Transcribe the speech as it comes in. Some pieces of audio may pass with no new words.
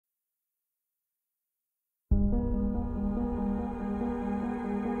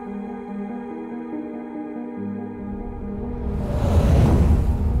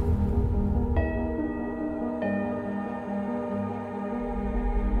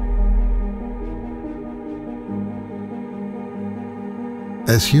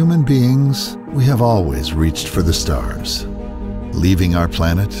As human beings, we have always reached for the stars. Leaving our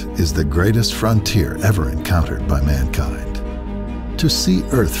planet is the greatest frontier ever encountered by mankind. To see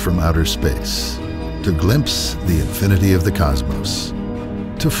Earth from outer space, to glimpse the infinity of the cosmos,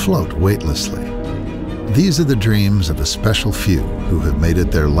 to float weightlessly. These are the dreams of a special few who have made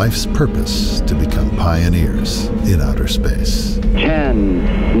it their life's purpose to become pioneers in outer space.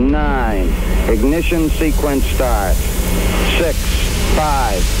 10, 9, ignition sequence start. 6,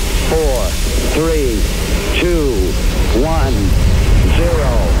 5, 4, 3, 2, 1, 0.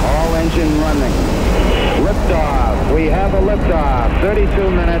 All engine running. Liftoff. We have a liftoff.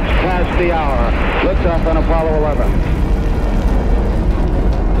 32 minutes past the hour. Liftoff on Apollo 11.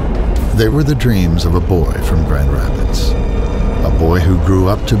 They were the dreams of a boy from Grand Rapids. A boy who grew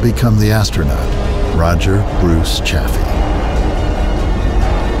up to become the astronaut, Roger Bruce Chaffee.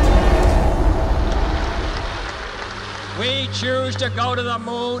 We choose to go to the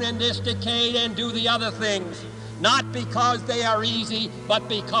moon in this decade and do the other things, not because they are easy, but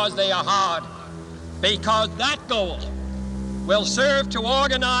because they are hard. Because that goal will serve to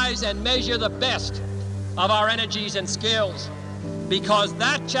organize and measure the best of our energies and skills. Because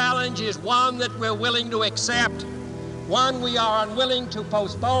that challenge is one that we're willing to accept, one we are unwilling to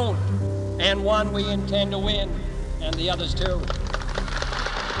postpone, and one we intend to win, and the others too.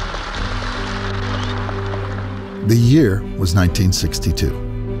 The year was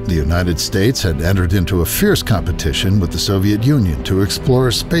 1962. The United States had entered into a fierce competition with the Soviet Union to explore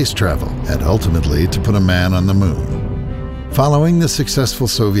space travel and ultimately to put a man on the moon. Following the successful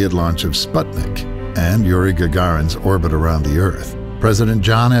Soviet launch of Sputnik and Yuri Gagarin's orbit around the Earth, President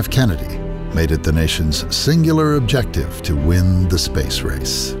John F. Kennedy made it the nation's singular objective to win the space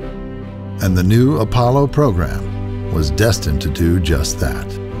race. And the new Apollo program was destined to do just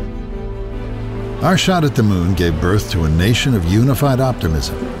that. Our shot at the moon gave birth to a nation of unified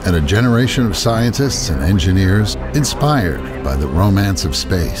optimism and a generation of scientists and engineers inspired by the romance of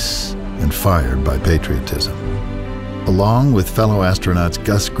space and fired by patriotism. Along with fellow astronauts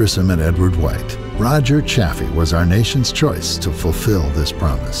Gus Grissom and Edward White, Roger Chaffee was our nation's choice to fulfill this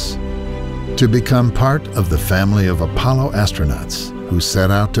promise. To become part of the family of Apollo astronauts who set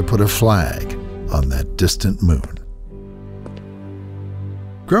out to put a flag on that distant moon.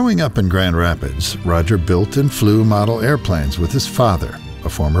 Growing up in Grand Rapids, Roger built and flew model airplanes with his father, a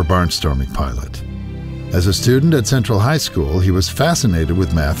former barnstorming pilot. As a student at Central High School, he was fascinated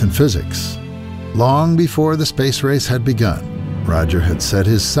with math and physics. Long before the space race had begun, Roger had set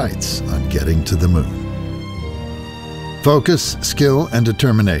his sights on getting to the moon. Focus, skill, and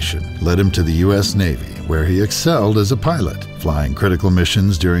determination led him to the U.S. Navy, where he excelled as a pilot, flying critical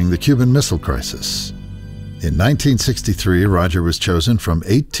missions during the Cuban Missile Crisis. In 1963, Roger was chosen from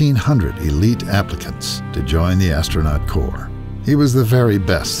 1,800 elite applicants to join the astronaut corps. He was the very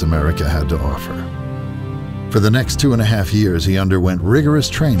best America had to offer. For the next 2.5 years, he underwent rigorous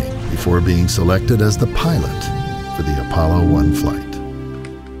training before being selected as the pilot for the Apollo 1 flight.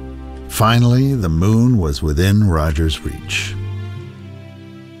 Finally, the moon was within Roger's reach.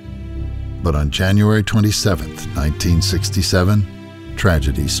 But on January 27, 1967,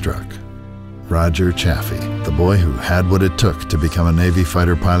 tragedy struck. Roger Chaffee, the boy who had what it took to become a Navy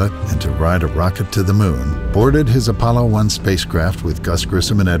fighter pilot and to ride a rocket to the moon, boarded his Apollo 1 spacecraft with Gus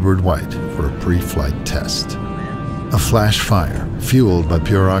Grissom and Edward White for a pre-flight test. A flash fire, fueled by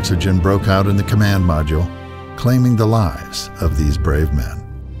pure oxygen, broke out in the command module, claiming the lives of these brave men.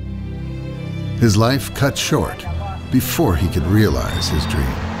 His life cut short before he could realize his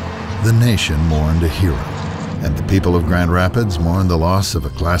dream. The nation mourned a hero, and the people of Grand Rapids mourned the loss of a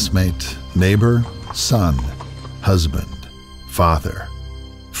classmate, neighbor, son, husband, father,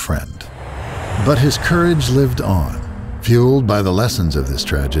 friend. But his courage lived on. Fueled by the lessons of this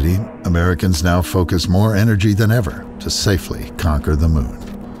tragedy, Americans now focus more energy than ever to safely conquer the moon.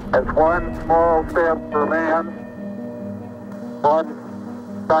 It's one small step for man, one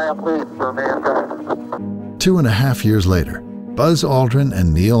giant leap for mankind. 2.5 years later, Buzz Aldrin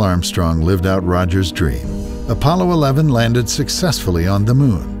and Neil Armstrong lived out Roger's dream. Apollo 11 landed successfully on the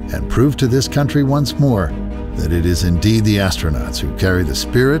moon and proved to this country once more that it is indeed the astronauts who carry the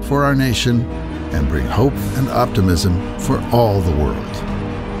spirit for our nation and bring hope and optimism for all the world.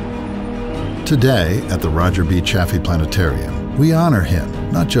 Today, at the Roger B. Chaffee Planetarium, we honor him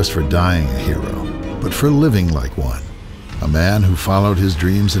not just for dying a hero, but for living like one. A man who followed his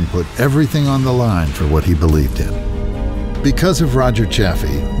dreams and put everything on the line for what he believed in. Because of Roger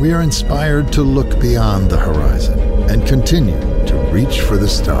Chaffee, we are inspired to look beyond the horizon and continue to reach for the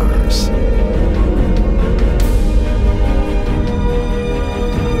stars.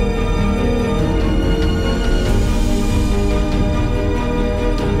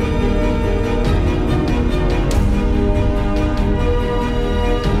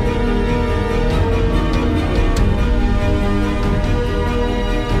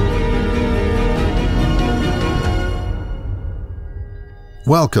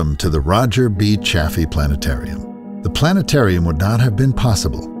 Welcome to the Roger B. Chaffee Planetarium. The planetarium would not have been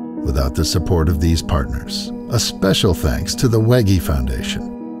possible without the support of these partners. A special thanks to the Weggy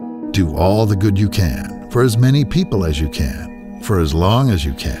Foundation. Do all the good you can, for as many people as you can, for as long as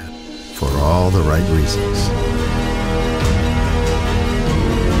you can, for all the right reasons.